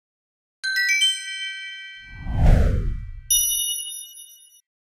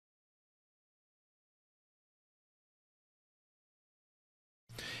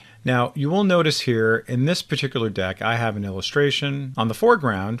Now, you will notice here in this particular deck, I have an illustration on the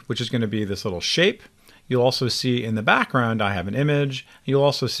foreground, which is going to be this little shape. You'll also see in the background, I have an image. You'll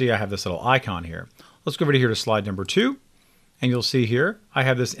also see I have this little icon here. Let's go over here to slide number 2, and you'll see here, I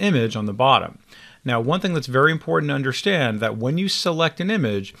have this image on the bottom. Now, one thing that's very important to understand that when you select an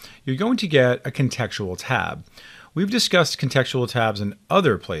image, you're going to get a contextual tab. We've discussed contextual tabs in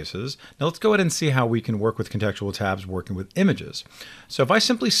other places. Now let's go ahead and see how we can work with contextual tabs working with images. So if I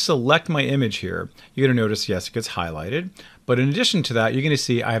simply select my image here, you're going to notice, yes, it gets highlighted. But in addition to that, you're going to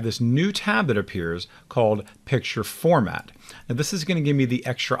see I have this new tab that appears called Picture Format. Now this is going to give me the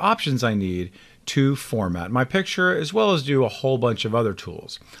extra options I need to format my picture, as well as do a whole bunch of other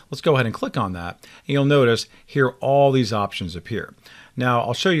tools. Let's go ahead and click on that, and you'll notice here all these options appear. Now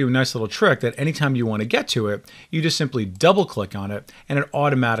I'll show you a nice little trick that anytime you want to get to it, you just simply double click on it and it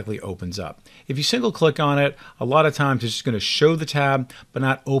automatically opens up. If you single click on it, a lot of times it's just going to show the tab but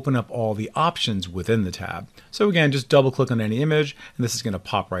not open up all the options within the tab. So again, just double click on any image and this is going to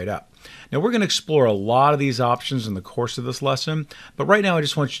pop right up. Now we're going to explore a lot of these options in the course of this lesson, but right now I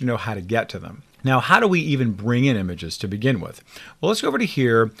just want you to know how to get to them. Now, how do we even bring in images to begin with? Well, let's go over to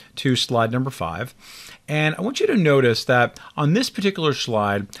here to slide number 5. And I want you to notice that on this particular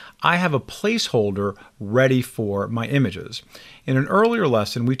slide, I have a placeholder ready for my images. In an earlier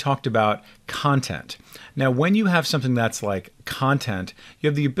lesson, we talked about content. Now, when you have something that's like content, you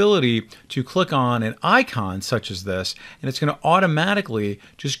have the ability to click on an icon such as this, and it's going to automatically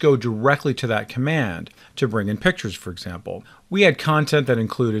just go directly to that command to bring in pictures, for example. We had content that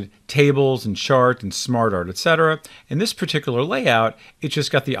included tables and chart and smart art, etc. In this particular layout, it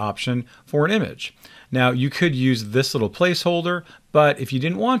just got the option for an image. Now, you could use this little placeholder, but if you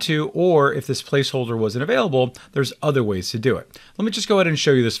didn't want to, or if this placeholder wasn't available, there's other ways to do it. Let me just go ahead and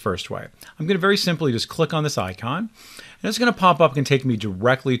show you this first way. I'm going to very simply just click on this icon, and it's going to pop up and take me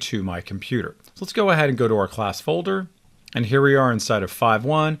directly to my computer. So let's go ahead and go to our class folder, and here we are inside of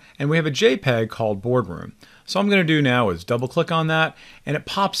 5.1, and we have a JPEG called Boardroom. So all I'm going to do now is double click on that, and it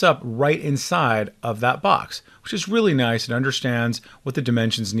pops up right inside of that box, which is really nice. It understands what the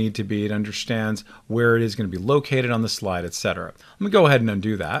dimensions need to be. It understands where it is going to be located on the slide, etc. I'm going to go ahead and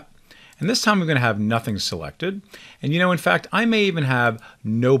undo that. And this time I'm going to have nothing selected. And in fact, I may even have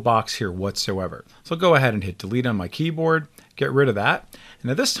no box here whatsoever. So I'll go ahead and hit delete on my keyboard, get rid of that.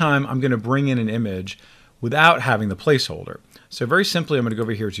 And at this time, I'm going to bring in an image without having the placeholder. So very simply, I'm going to go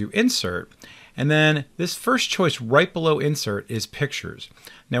over here to Insert. And then this first choice right below Insert is Pictures.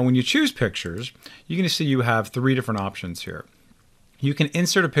 Now when you choose Pictures, you're going to see you have 3 different options here. You can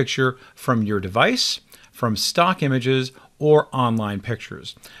insert a picture from your device, from stock images, or online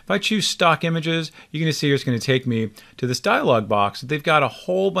pictures. If I choose stock images, you're going to see it's going to take me to this dialog box. They've got a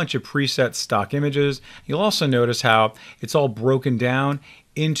whole bunch of preset stock images. You'll also notice how it's all broken down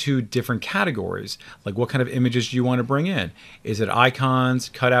into different categories, like what kind of images do you want to bring in? Is it icons,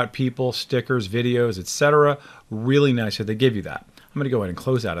 cutout people, stickers, videos, etc.? Really nice that they give you that. I'm going to go ahead and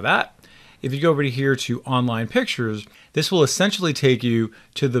close out of that. If you go over to here to online pictures, this will essentially take you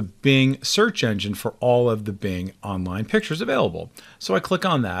to the Bing search engine for all of the Bing online pictures available. So I click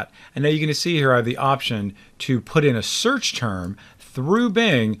on that, and now you're going to see here I have the option to put in a search term. Through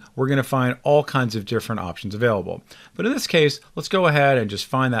Bing, we're going to find all kinds of different options available. But in this case, let's go ahead and just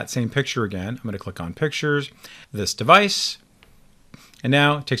find that same picture again. I'm going to click on Pictures, this device, and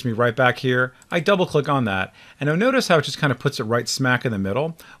now it takes me right back here. I double click on that, and now notice how it just kind of puts it right smack in the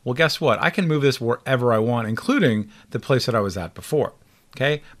middle. Well, guess what? I can move this wherever I want, including the place that I was at before.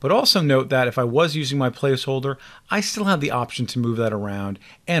 Okay, but also note that if I was using my placeholder, I still have the option to move that around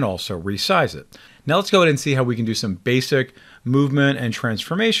and also resize it. Now let's go ahead and see how we can do some basic movement and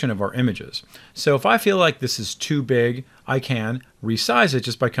transformation of our images. So if I feel like this is too big, I can resize it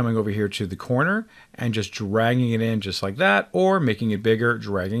just by coming over here to the corner and just dragging it in just like that, or making it bigger,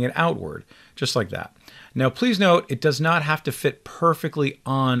 dragging it outward, just like that. Now please note, it does not have to fit perfectly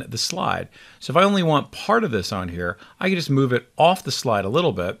on the slide. So if I only want part of this on here, I can just move it off the slide a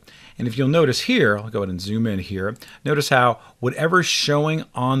little bit. And if you'll notice here, I'll go ahead and zoom in here, notice how whatever's showing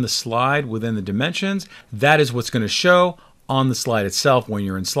on the slide within the dimensions, that is what's going to show on the slide itself when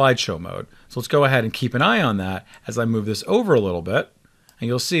you're in slideshow mode. So let's go ahead and keep an eye on that as I move this over a little bit, and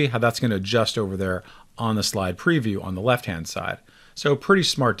you'll see how that's going to adjust over there on the slide preview on the left-hand side. So pretty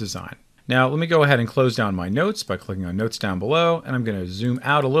smart design. Now let me go ahead and close down my notes by clicking on notes down below, and I'm going to zoom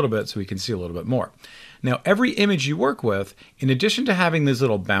out a little bit so we can see a little bit more. Now every image you work with, in addition to having these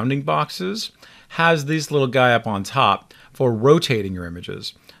little bounding boxes, has this little guy up on top for rotating your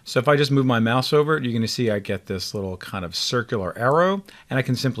images. So if I just move my mouse over it, you're going to see I get this little kind of circular arrow, and I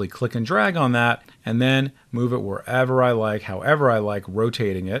can simply click and drag on that and then move it wherever I like, however I like,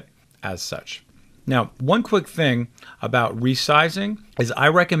 rotating it. as such. Now, one quick thing about resizing is I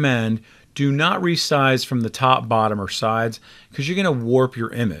recommend do not resize from the top, bottom, or sides because you're going to warp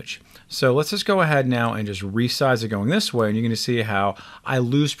your image. So let's just go ahead now and just resize it going this way, and you're going to see how I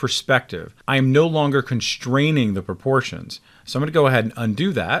lose perspective. I am no longer constraining the proportions. So I'm going to go ahead and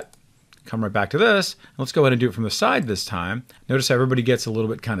undo that. Come right back to this. Let's go ahead and do it from the side this time. Notice how everybody gets a little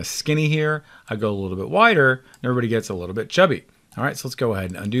bit kind of skinny here. I go a little bit wider, and everybody gets a little bit chubby. All right, so let's go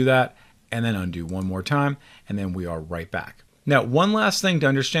ahead and undo that, and then undo one more time, and then we are right back. Now, one last thing to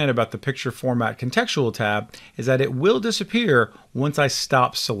understand about the Picture Format Contextual tab is that it will disappear once I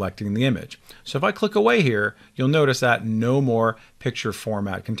stop selecting the image. So if I click away here, you'll notice that no more Picture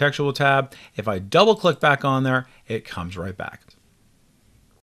Format Contextual tab. If I double click back on there, it comes right back.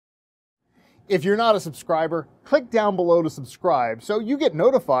 If you're not a subscriber, click down below to subscribe so you get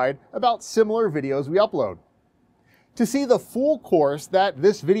notified about similar videos we upload. To see the full course that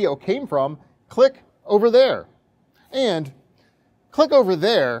this video came from, click over there. And click over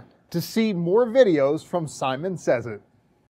there to see more videos from Simon Says It.